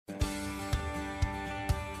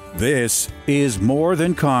This is More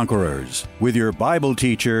Than Conquerors with your Bible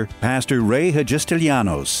teacher, Pastor Ray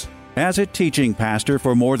Hagistilianos. As a teaching pastor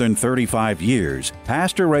for more than 35 years,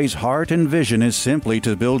 Pastor Ray's heart and vision is simply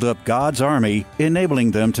to build up God's army,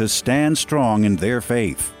 enabling them to stand strong in their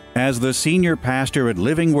faith. As the senior pastor at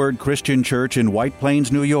Living Word Christian Church in White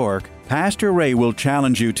Plains, New York, Pastor Ray will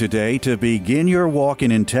challenge you today to begin your walk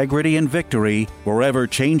in integrity and victory, forever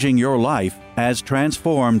changing your life as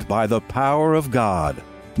transformed by the power of God.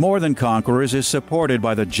 More Than Conquerors is supported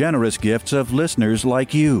by the generous gifts of listeners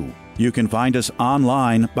like you. You can find us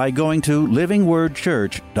online by going to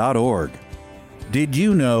livingwordchurch.org. Did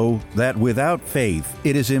you know that without faith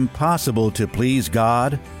it is impossible to please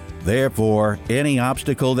God? Therefore, any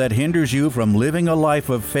obstacle that hinders you from living a life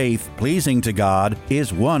of faith pleasing to God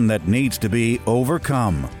is one that needs to be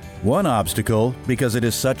overcome. One obstacle, because it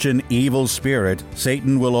is such an evil spirit,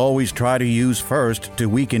 Satan will always try to use first to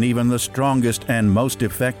weaken even the strongest and most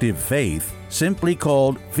effective faith, simply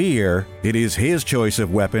called fear. It is his choice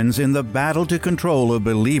of weapons in the battle to control a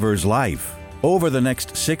believer's life. Over the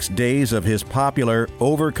next 6 days of his popular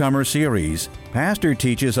Overcomer series, Pastor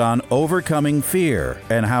teaches on overcoming fear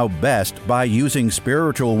and how best by using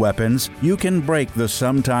spiritual weapons you can break the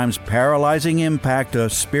sometimes paralyzing impact a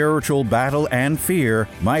spiritual battle and fear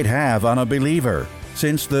might have on a believer.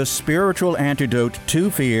 Since the spiritual antidote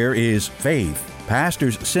to fear is faith,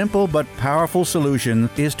 Pastor's simple but powerful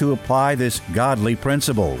solution is to apply this godly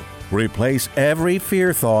principle. Replace every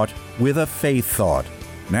fear thought with a faith thought.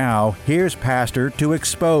 Now, here's Pastor to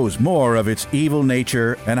expose more of its evil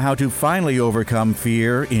nature and how to finally overcome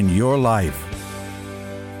fear in your life.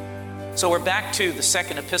 So we're back to the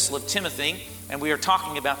second epistle of Timothy, and we are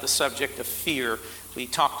talking about the subject of fear. We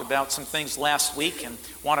talked about some things last week and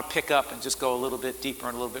want to pick up and just go a little bit deeper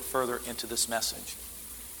and a little bit further into this message.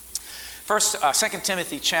 First, 2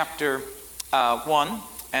 Timothy chapter 1.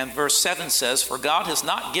 And verse 7 says, "For God has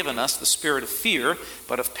not given us the spirit of fear,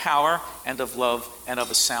 but of power and of love and of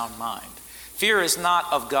a sound mind." Fear is not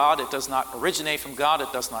of God. It does not originate from God.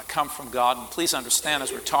 It does not come from God. And please understand,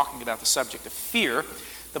 as we're talking about the subject of fear,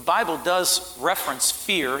 the Bible does reference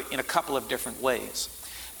fear in a couple of different ways.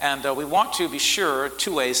 And we want to be sure,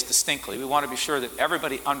 two ways distinctly. We want to be sure that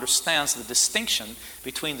everybody understands the distinction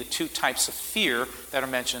between the two types of fear that are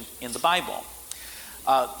mentioned in the Bible.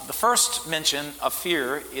 The first mention of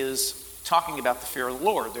fear is talking about the fear of the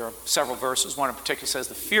Lord. There are several verses. One in particular says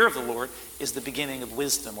the fear of the Lord is the beginning of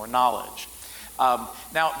wisdom or knowledge.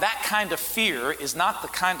 Now, that kind of fear is not the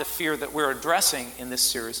kind of fear that we're addressing in this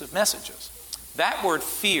series of messages. That word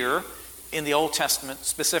fear in the Old Testament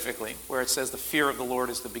specifically, where it says the fear of the Lord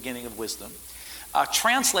is the beginning of wisdom,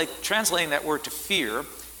 translating that word to fear,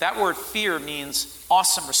 that word fear means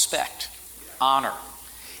awesome respect, honor.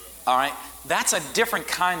 All right? That's a different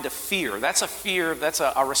kind of fear. That's a fear, that's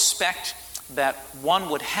a respect that one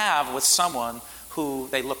would have with someone who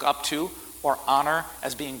they look up to or honor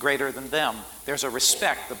as being greater than them. There's a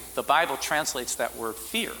respect. The Bible translates that word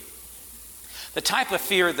fear. The type of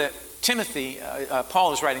fear that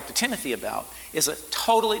Paul is writing to Timothy about is a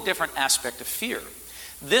totally different aspect of fear.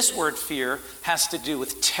 This word fear has to do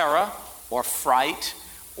with terror or fright,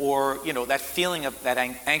 or, that feeling of that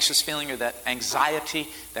anxious feeling or that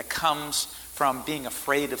anxiety that comes from being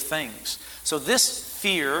afraid of things. So this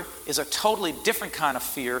fear is a totally different kind of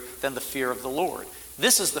fear than the fear of the Lord.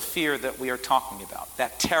 This is the fear that we are talking about,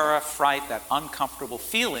 that terror, fright, that uncomfortable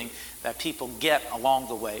feeling that people get along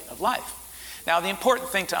the way of life. Now, the important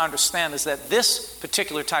thing to understand is that this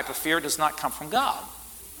particular type of fear does not come from God.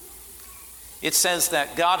 It says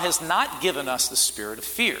that God has not given us the spirit of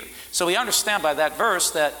fear. So we understand by that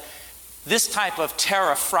verse that this type of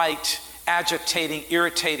terror, fright, agitating,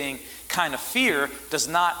 irritating kind of fear does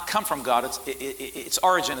not come from God. Its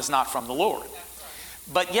origin is not from the Lord.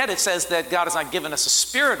 But yet it says that God has not given us a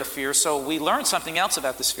spirit of fear, so we learn something else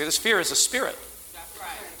about this fear. This fear is a spirit.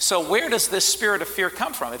 So where does this spirit of fear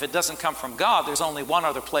come from? If it doesn't come from God, there's only one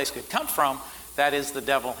other place it could come from. That is the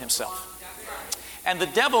devil himself. And the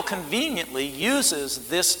devil conveniently uses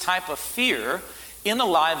this type of fear in the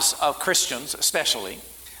lives of Christians especially.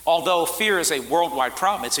 Although fear is a worldwide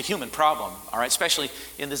problem, it's a human problem, all right? Especially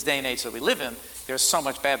in this day and age that we live in, there's so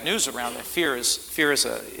much bad news around that fear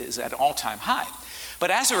is at an all-time high.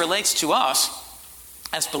 But as it relates to us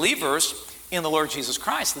as believers in the Lord Jesus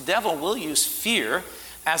Christ, the devil will use fear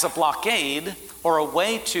as a blockade or a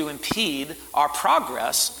way to impede our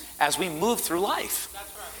progress as we move through life.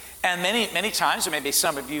 And many times, or maybe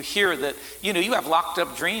some of you hear that, you have locked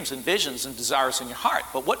up dreams and visions and desires in your heart.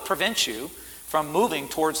 But what prevents you from moving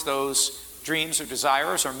towards those dreams or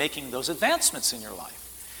desires or making those advancements in your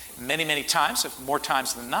life? many, many times, if more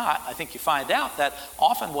times than not, I think you find out that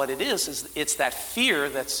often what it is it's that fear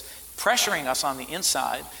that's pressuring us on the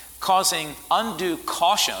inside, causing undue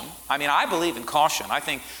caution. I mean, I believe in caution. I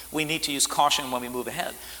think we need to use caution when we move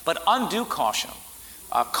ahead. But undue caution,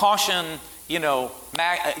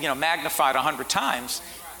 magnified 100 times,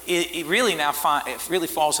 it really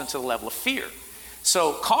falls into the level of fear.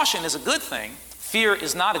 So caution is a good thing. Fear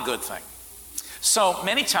is not a good thing. So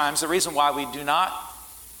many times the reason why we do not,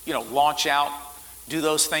 launch out, do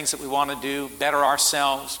those things that we want to do, better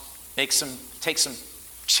ourselves, take some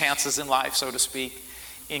chances in life, so to speak,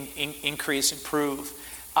 increase, improve.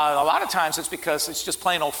 A lot of times it's because it's just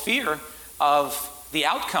plain old fear of the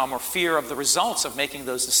outcome or fear of the results of making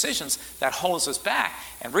those decisions that holds us back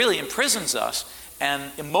and really imprisons us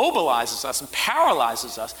and immobilizes us and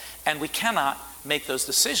paralyzes us, and we cannot make those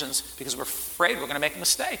decisions because we're afraid we're going to make a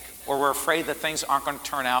mistake, or we're afraid that things aren't going to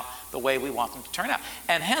turn out the way we want them to turn out.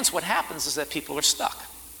 And hence what happens is that people are stuck.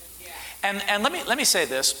 And let me say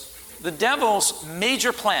this. The devil's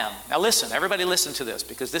major plan, now listen, everybody listen to this,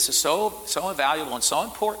 because this is so valuable and so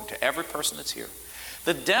important to every person that's here.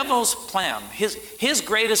 The devil's plan, his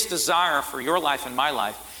greatest desire for your life and my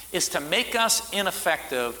life, is to make us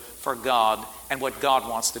ineffective for God and what God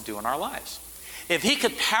wants to do in our lives. If he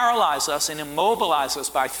could paralyze us and immobilize us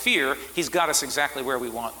by fear, he's got us exactly where he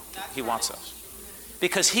wants us.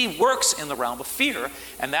 Because he works in the realm of fear,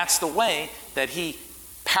 and that's the way that he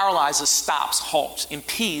paralyzes, stops, halts,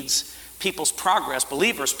 impedes people's progress,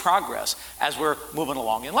 believers' progress, as we're moving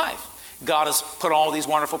along in life. God has put all these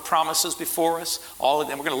wonderful promises before us, and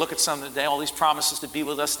we're going to look at some today, all these promises to be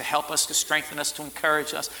with us, to help us, to strengthen us, to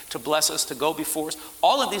encourage us, to bless us, to go before us.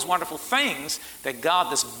 All of these wonderful things that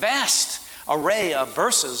God, this vast array of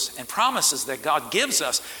verses and promises that God gives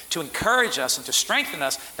us to encourage us and to strengthen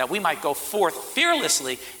us, that we might go forth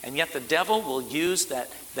fearlessly, and yet the devil will use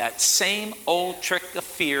that same old trick of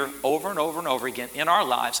fear over and over and over again in our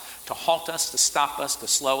lives to halt us, to stop us, to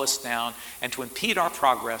slow us down, and to impede our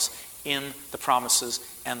progress in the promises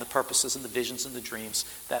and the purposes and the visions and the dreams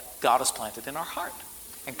that God has planted in our heart.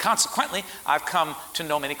 And consequently, I've come to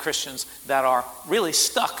know many Christians that are really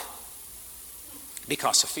stuck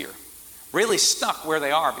because of fear. Really stuck where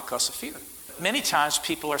they are because of fear. Many times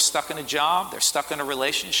people are stuck in a job, they're stuck in a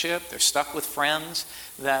relationship, they're stuck with friends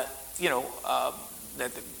that in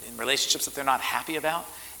relationships that they're not happy about.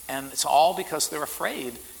 And it's all because they're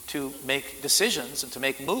afraid to make decisions and to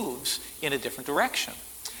make moves in a different direction.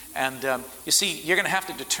 And you see, you're going to have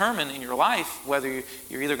to determine in your life whether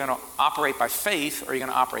you're either going to operate by faith or you're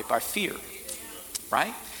going to operate by fear.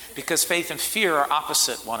 Right? Because faith and fear are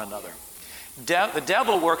opposite one another. The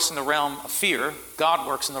devil works in the realm of fear. God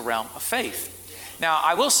works in the realm of faith. Now,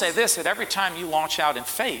 I will say this, that every time you launch out in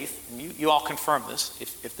faith, and you all confirm this,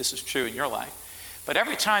 if this is true in your life, but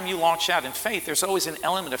every time you launch out in faith, there's always an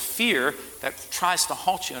element of fear that tries to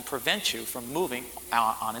halt you and prevent you from moving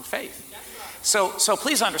on in faith. So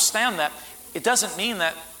please understand that it doesn't mean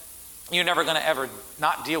that you're never going to ever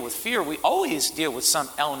not deal with fear. We always deal with some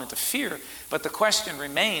element of fear. But the question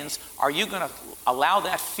remains, are you going to allow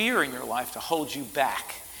that fear in your life to hold you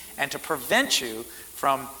back and to prevent you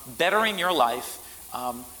from bettering your life,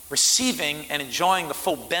 receiving and enjoying the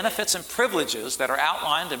full benefits and privileges that are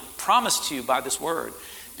outlined and promised to you by this word?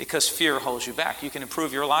 Because fear holds you back. You can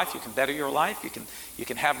improve your life, you can better your life, you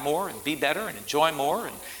can have more and be better and enjoy more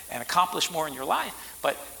and accomplish more in your life.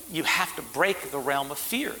 But you have to break the realm of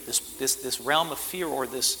fear, this realm of fear, or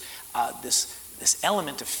this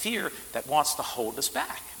element of fear that wants to hold us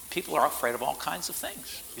back. People are afraid of all kinds of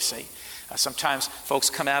things, you see. Sometimes folks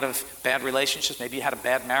come out of bad relationships. Maybe you had a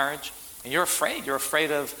bad marriage, and you're afraid. You're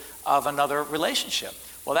afraid of another relationship.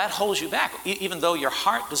 Well, that holds you back. Even though your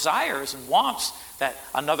heart desires and wants that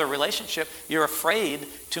another relationship, you're afraid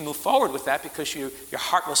to move forward with that because your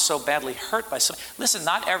heart was so badly hurt by something. Listen,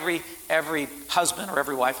 not every husband or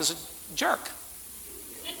every wife is a jerk,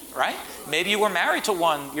 right? Maybe you were married to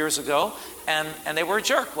one years ago and they were a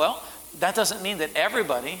jerk. Well, that doesn't mean that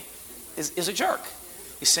everybody is a jerk,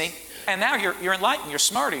 you see. And now you're enlightened, you're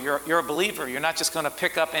smarter, you're a believer. You're not just going to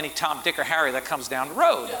pick up any Tom, Dick, or Harry that comes down the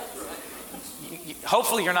road.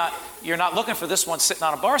 Hopefully you're not looking for this one sitting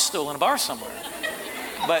on a bar stool in a bar somewhere.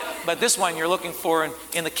 But this one you're looking for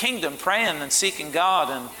in the kingdom, praying and seeking God.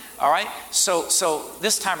 And all right, so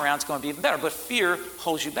this time around it's going to be even better. But fear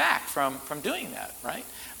holds you back from doing that, right?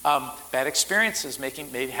 Bad experiences,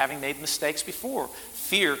 having made mistakes before.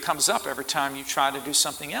 Fear comes up every time you try to do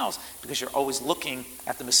something else because you're always looking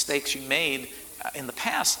at the mistakes you made in the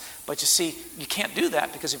past. But you see, you can't do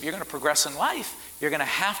that, because if you're going to progress in life, you're going to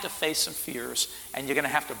have to face some fears, and you're going to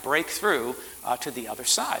have to break through to the other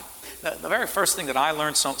side. The very first thing that I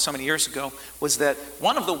learned so many years ago was that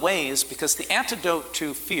one of the ways, because the antidote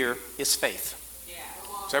to fear is faith.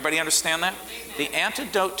 Does everybody understand that? The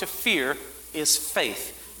antidote to fear is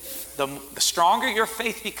faith. The stronger your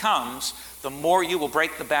faith becomes, the more you will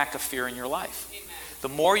break the back of fear in your life. The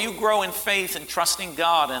more you grow in faith and trusting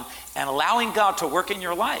God and allowing God to work in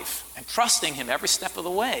your life and trusting Him every step of the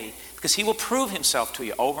way, because He will prove Himself to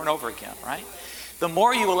you over and over again, right? The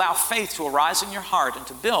more you allow faith to arise in your heart and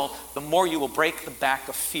to build, the more you will break the back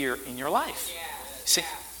of fear in your life. See,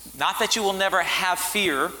 not that you will never have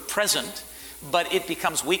fear present, but it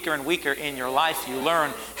becomes weaker and weaker in your life. You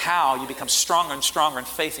learn how, you become stronger and stronger in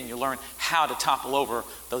faith, and you learn how to topple over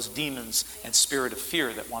those demons and spirit of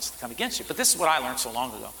fear that wants to come against you. But this is what I learned so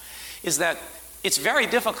long ago, is that it's very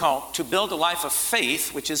difficult to build a life of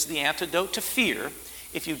faith, which is the antidote to fear,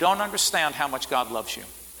 if you don't understand how much God loves you.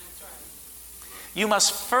 You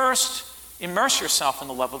must first immerse yourself in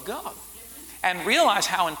the love of God and realize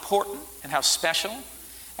how important and how special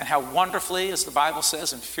and how wonderfully, as the Bible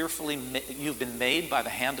says, and fearfully you've been made by the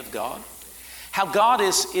hand of God. How God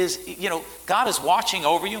is God is watching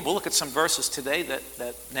over you. We'll look at some verses today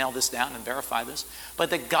that nail this down and verify this. But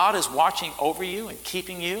that God is watching over you and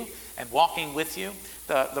keeping you and walking with you.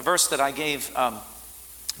 The verse that I gave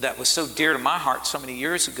that was so dear to my heart so many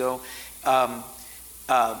years ago,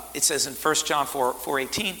 it says in 1 John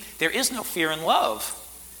 4:18, there is no fear in love.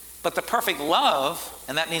 But the perfect love,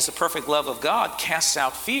 and that means the perfect love of God, casts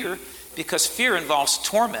out fear, because fear involves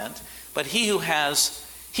torment. But he who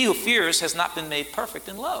fears has not been made perfect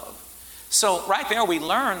in love. So right there we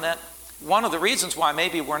learn that one of the reasons why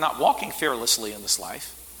maybe we're not walking fearlessly in this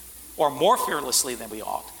life, or more fearlessly than we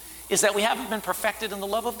ought, is that we haven't been perfected in the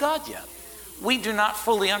love of God yet. We do not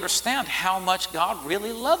fully understand how much God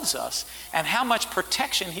really loves us and how much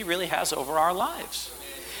protection He really has over our lives.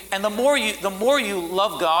 And the more you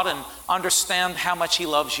love God and understand how much He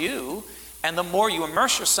loves you, and the more you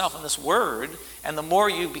immerse yourself in this Word, and the more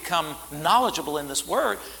you become knowledgeable in this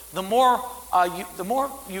Word, the more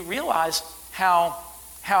you realize how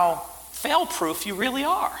fail-proof you really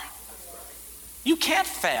are. You can't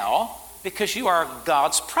fail because you are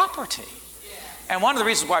God's property. And one of the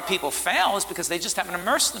reasons why people fail is because they just haven't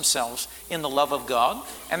immersed themselves in the love of God,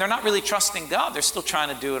 and they're not really trusting God. They're still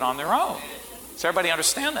trying to do it on their own. Does everybody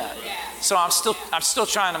understand that? So I'm still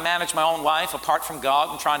trying to manage my own life apart from God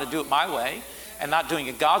and trying to do it my way and not doing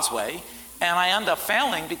it God's way. And I end up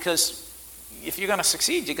failing, because if you're going to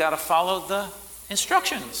succeed, you got to follow the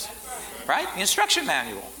instructions, right? The instruction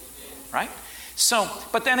manual, right? So,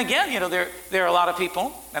 but then again, there are a lot of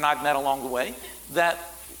people, and I've met along the way, that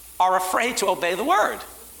are afraid to obey the word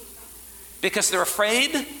because they're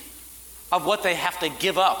afraid of what they have to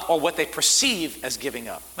give up or what they perceive as giving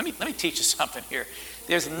up. Let me teach you something here.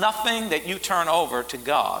 There's nothing that you turn over to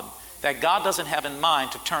God that God doesn't have in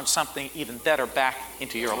mind to turn something even better back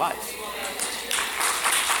into your life.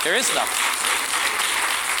 There is nothing.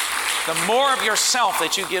 The more of yourself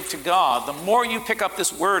that you give to God, the more you pick up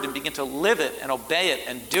this word and begin to live it and obey it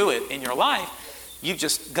and do it in your life,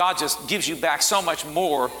 God just gives you back so much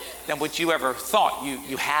more than what you ever thought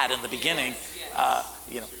you had in the beginning.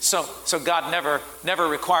 So God never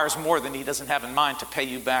requires more than He doesn't have in mind to pay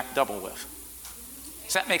you back double with.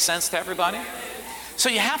 Does that make sense to everybody? So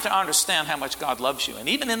you have to understand how much God loves you. And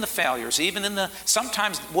even in the failures, even in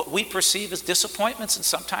sometimes what we perceive as disappointments, and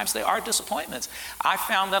sometimes they are disappointments, I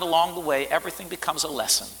found that along the way, everything becomes a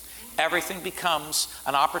lesson. Everything becomes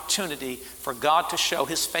an opportunity for God to show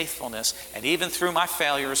His faithfulness. And even through my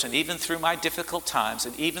failures, and even through my difficult times,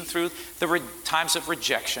 and even through the times of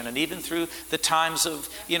rejection, and even through the times of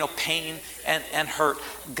pain and hurt,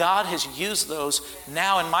 God has used those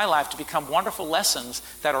now in my life to become wonderful lessons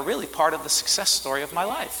that are really part of the success story of my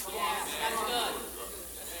life. Yes, that's good.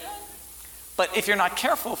 But if you're not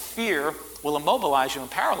careful, fear will immobilize you and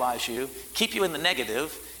paralyze you, keep you in the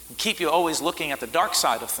negative, keep you always looking at the dark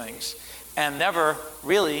side of things, and never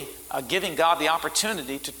really giving God the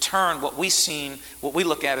opportunity to turn what we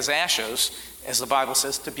look at as ashes, as the Bible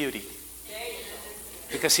says, to beauty.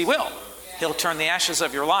 Because He will. He'll turn the ashes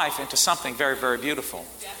of your life into something very, very beautiful.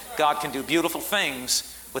 God can do beautiful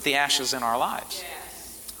things with the ashes in our lives.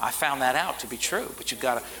 I found that out to be true, but you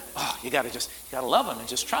gotta love Him and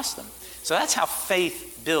just trust Him. So that's how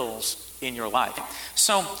faith builds in your life.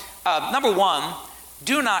 So number one,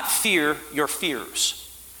 do not fear your fears.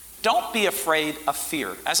 Don't be afraid of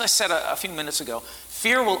fear. As I said a few minutes ago,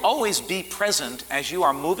 fear will always be present as you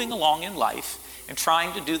are moving along in life, in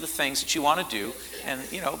trying to do the things that you want to do and,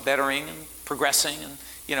 bettering and progressing. And,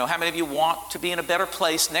 how many of you want to be in a better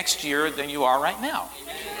place next year than you are right now?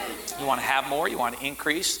 You want to have more, you want to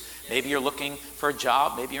increase. Maybe you're looking for a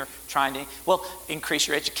job. Maybe you're trying to, increase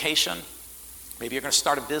your education. Maybe you're going to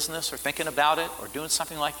start a business or thinking about it or doing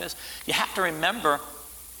something like this. You have to remember,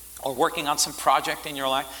 or working on some project in your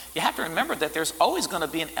life, you have to remember that there's always going to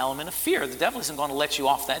be an element of fear. The devil isn't going to let you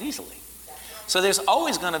off that easily. So there's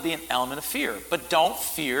always going to be an element of fear. But don't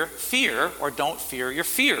fear fear, or don't fear your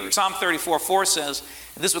fear. Psalm 34:4 says,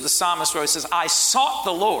 and this is what the psalmist wrote, he says, I sought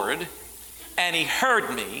the Lord, and he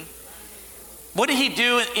heard me. What did he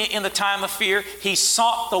do in the time of fear? He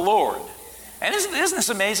sought the Lord. And isn't this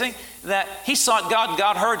amazing that he sought God and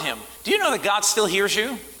God heard him? Do you know that God still hears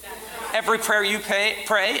you? Every prayer you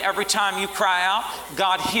pray, every time you cry out,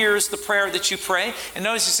 God hears the prayer that you pray. And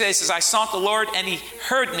notice he says, I sought the Lord and he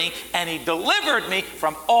heard me and he delivered me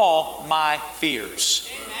from all my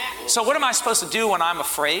fears. So what am I supposed to do when I'm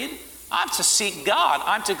afraid? I'm to seek God.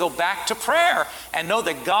 I'm to go back to prayer and know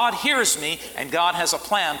that God hears me and God has a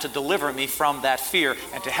plan to deliver me from that fear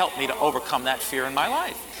and to help me to overcome that fear in my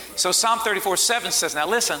life. So Psalm 34:7 says, now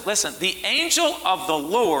listen, the angel of the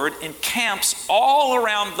Lord encamps all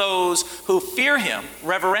around those who fear him,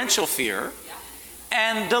 reverential fear,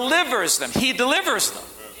 and delivers them. He delivers them.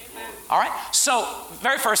 All right? So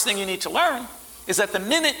very first thing you need to learn is that the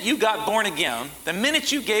minute you got born again, the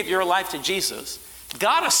minute you gave your life to Jesus,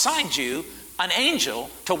 God assigned you an angel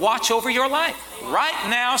to watch over your life. Right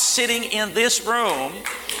now, sitting in this room,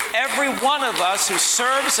 every one of us who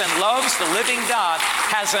serves and loves the living God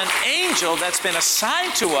has an angel that's been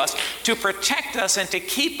assigned to us to protect us and to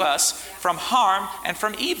keep us from harm and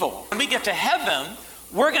from evil. When we get to heaven,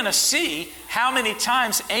 we're going to see how many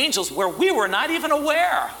times angels, where we were not even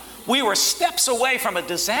aware, we were steps away from a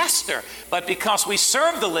disaster, but because we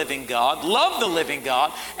serve the living God, love the living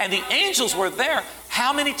God, and the angels were there,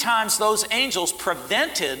 how many times those angels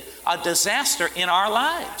prevented a disaster in our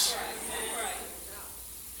lives?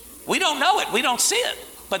 We don't know it. We don't see it.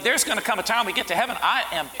 But there's going to come a time we get to heaven.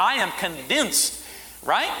 I am convinced,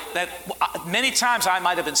 right, that many times I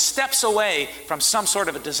might have been steps away from some sort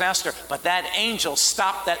of a disaster, but that angel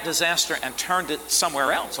stopped that disaster and turned it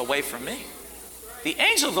somewhere else, away from me. The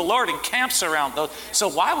angel of the Lord encamps around those. So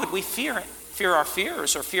why would we fear our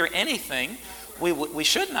fears or fear anything? We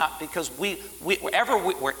should not, because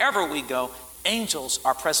wherever we go, angels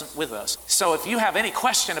are present with us. So if you have any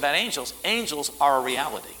question about angels, angels are a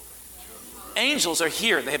reality. Angels are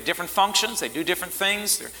here. They have different functions. They do different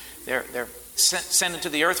things. They're sent into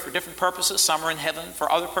the earth for different purposes. Some are in heaven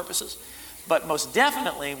for other purposes. But most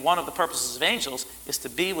definitely, one of the purposes of angels is to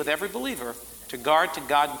be with every believer, to guard, to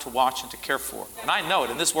guide, and to watch, and to care for. And I know it.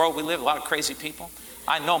 In this world we live, a lot of crazy people.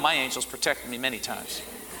 I know my angels protected me many times.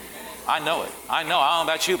 I know it. I don't know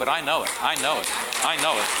about you, but I know it. I know it.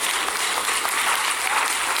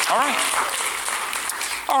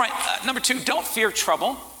 All right. Number 2, don't fear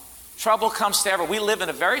trouble. Trouble comes to everyone. We live in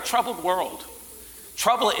a very troubled world.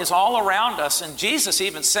 Trouble is all around us. And Jesus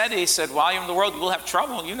even said, he said, while you're in the world, you will have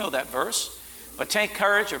trouble. You know that verse. But take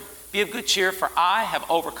courage, or be of good cheer, for I have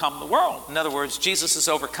overcome the world. In other words, Jesus has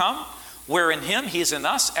overcome. We're in him. He's in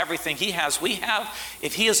us. Everything he has, we have.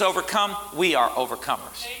 If he has overcome, we are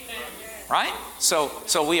overcomers. Amen. Right? So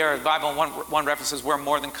we are, the Bible, one reference says, we're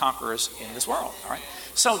more than conquerors in this world. All right?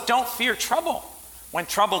 So don't fear trouble. When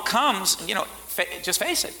trouble comes, just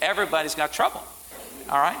face it. Everybody's got trouble.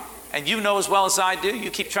 All right? And you know as well as I do, you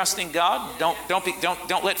keep trusting God.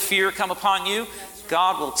 Don't let fear come upon you.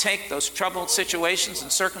 God will take those troubled situations and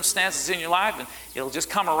circumstances in your life, and it'll just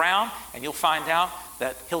come around, and you'll find out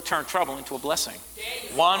that he'll turn trouble into a blessing.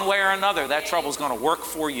 One way or another, that trouble is going to work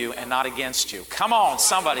for you and not against you. Come on,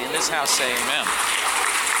 somebody in this house say amen.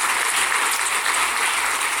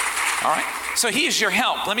 All right. So he is your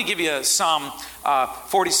help. Let me give you Psalm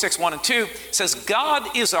 46, 1 and 2. It says,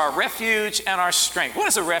 God is our refuge and our strength. What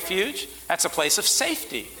is a refuge? That's a place of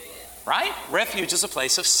safety. Right? Refuge is a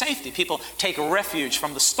place of safety. People take refuge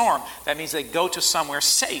from the storm. That means they go to somewhere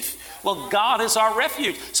safe. Well, God is our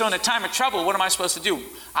refuge. So in a time of trouble, what am I supposed to do?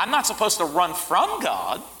 I'm not supposed to run from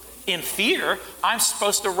God in fear. I'm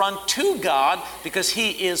supposed to run to God because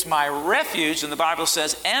he is my refuge. And the Bible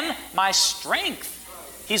says, and my strength.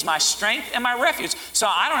 He's my strength and my refuge. So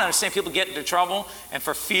I don't understand people get into trouble, and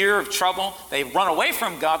for fear of trouble, they run away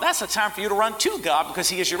from God. That's the time for you to run to God, because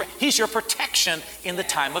he's your protection in the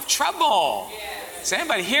time of trouble. Is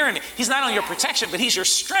anybody hearing me? He's not only your protection, but he's your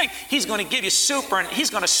strength. He's going to give you he's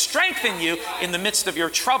going to strengthen you in the midst of your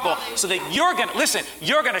trouble, so that you're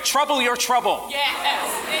going to trouble your trouble.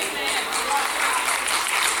 Yes. Amen.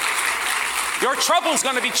 Your trouble is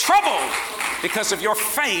going to be troubled. because of your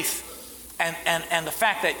faith and the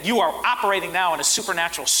fact that you are operating now in a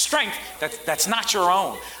supernatural strength that's not your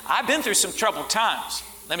own. I've been through some troubled times,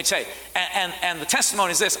 let me tell you. And the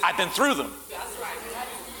testimony is this: I've been through them.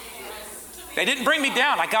 They didn't bring me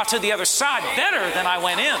down. I got to the other side better than I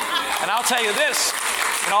went in. And I'll tell you this,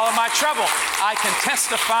 in all of my trouble, I can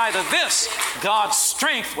testify to this: God's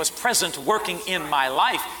strength was present working in my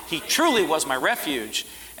life. He truly was my refuge.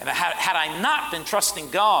 And had I not been trusting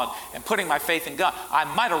God and putting my faith in God, I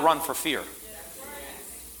might have run for fear.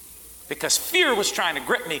 Because fear was trying to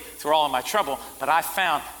grip me through all of my trouble. But I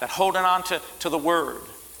found that holding on to the Word,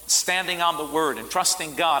 standing on the Word and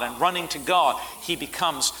trusting God and running to God, He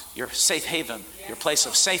becomes your safe haven, your place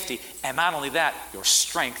of safety. And not only that, your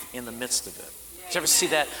strength in the midst of it. Did you ever see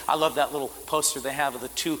that? I love that little poster they have of the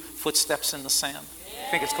 2 footsteps in the sand. I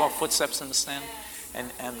think it's called Footsteps in the Sand. And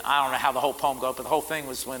I don't know how the whole poem goes, but the whole thing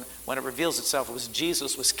was when it reveals itself, it was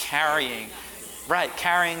Jesus was carrying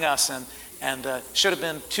us, and should have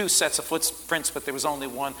been 2 sets of footprints, but there was only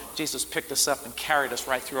one. Jesus picked us up and carried us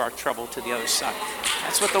right through our trouble to the other side.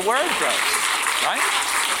 That's what the Word does, right?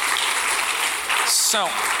 So,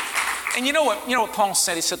 and you know what Paul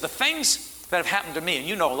said? He said, the things that have happened to me, and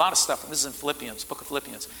you know a lot of stuff, this is in Philippians, book of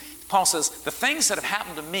Philippians. Paul says, the things that have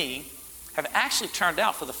happened to me have actually turned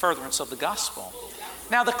out for the furtherance of the gospel.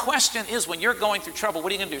 Now the question is, when you're going through trouble,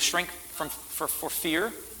 what are you going to do? Shrink for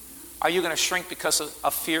fear? Are you going to shrink because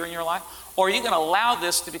of fear in your life? Or are you going to allow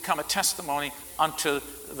this to become a testimony unto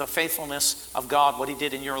the faithfulness of God, what He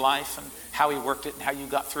did in your life and how He worked it and how you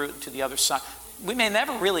got through it to the other side? We may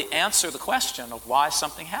never really answer the question of why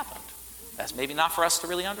something happened. That's maybe not for us to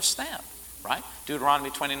really understand, right? Deuteronomy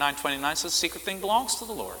 29:29 says, the secret thing belongs to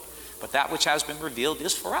the Lord, but that which has been revealed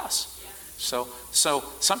is for us. So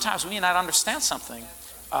sometimes we may not understand something.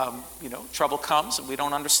 Trouble comes and we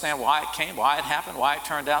don't understand why it came, why it happened, why it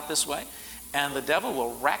turned out this way. And the devil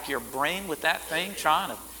will rack your brain with that thing, trying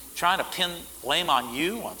to pin blame on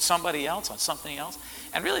you, on somebody else, on something else.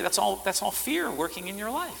 And really that's all fear working in your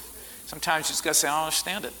life. Sometimes you just got to say, I don't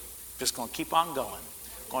understand it. I'm just going to keep on going.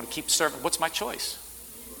 I'm going to keep serving. What's my choice?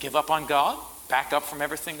 Give up on God? Back up from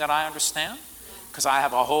everything that I understand? Because I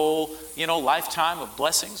have a whole, lifetime of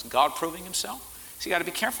blessings, God proving Himself. So you got to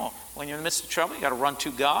be careful. When you're in the midst of trouble, you got to run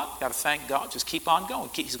to God. You got to thank God. Just keep on going.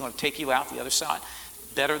 He's going to take you out the other side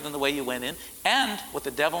better than the way you went in. And what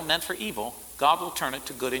the devil meant for evil, God will turn it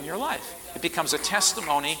to good in your life. It becomes a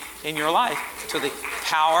testimony in your life to the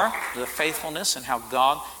power, the faithfulness, and how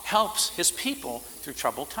God helps His people through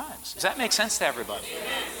troubled times. Does that make sense to everybody?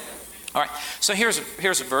 All right. So here's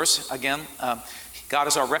a verse. Again, God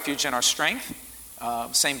is our refuge and our strength.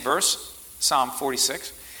 Same verse, Psalm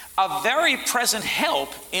 46. A very present help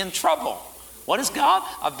in trouble. What is God?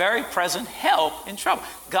 A very present help in trouble.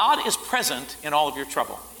 God is present in all of your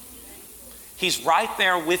trouble. He's right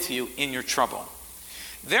there with you in your trouble.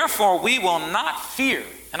 Therefore, we will not fear.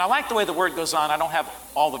 And I like the way the word goes on. I don't have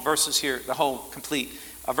all the verses here, the whole complete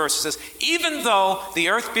verse. It says, even though the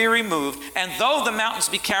earth be removed, and though the mountains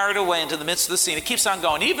be carried away into the midst of the sea. And it keeps on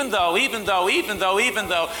going, even though,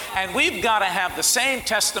 and we've got to have the same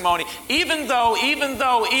testimony, even though,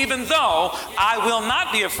 I will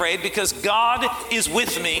not be afraid because God is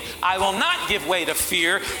with me. I will not give way to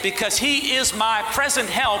fear because He is my present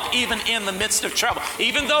help even in the midst of trouble.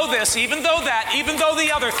 Even though this, even though that, even though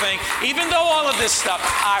the other thing, even though all of this stuff,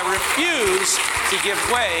 I refuse to give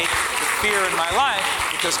way to fear in my life.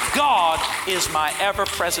 Because God is my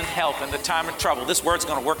ever-present help in the time of trouble. This word's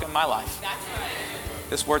going to work in my life.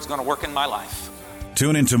 This word's going to work in my life.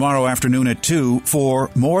 Tune in tomorrow afternoon at 2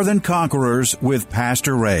 for More Than Conquerors with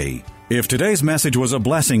Pastor Ray. If today's message was a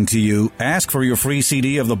blessing to you, ask for your free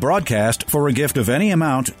CD of the broadcast for a gift of any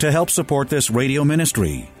amount to help support this radio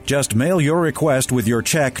ministry. Just mail your request with your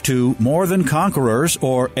check to More Than Conquerors,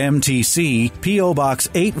 or MTC, P.O. Box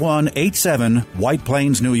 8187, White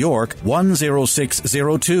Plains, New York,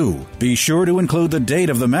 10602. Be sure to include the date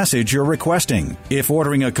of the message you're requesting. If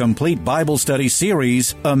ordering a complete Bible study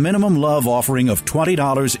series, a minimum love offering of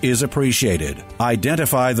 $20 is appreciated.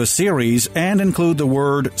 Identify the series and include the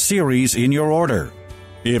word series in your order.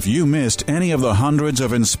 If you missed any of the hundreds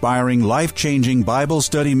of inspiring, life-changing Bible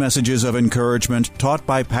study messages of encouragement taught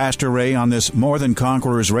by Pastor Ray on this More Than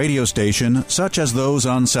Conquerors radio station, such as those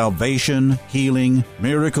on salvation, healing,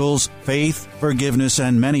 miracles, faith, forgiveness,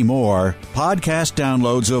 and many more, podcast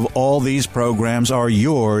downloads of all these programs are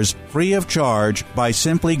yours free of charge by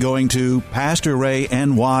simply going to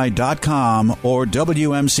PastorRayNY.com or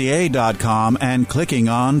WMCA.com and clicking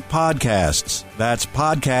on Podcasts. That's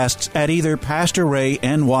podcasts at either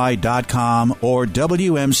PastorRayNY.com or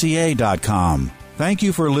WMCA.com. Thank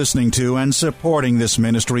you for listening to and supporting this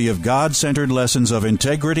ministry of God-centered lessons of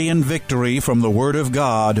integrity and victory from the Word of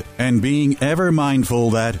God, and being ever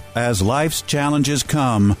mindful that, as life's challenges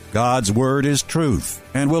come, God's Word is truth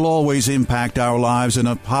and will always impact our lives in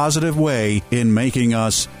a positive way in making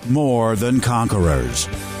us more than conquerors.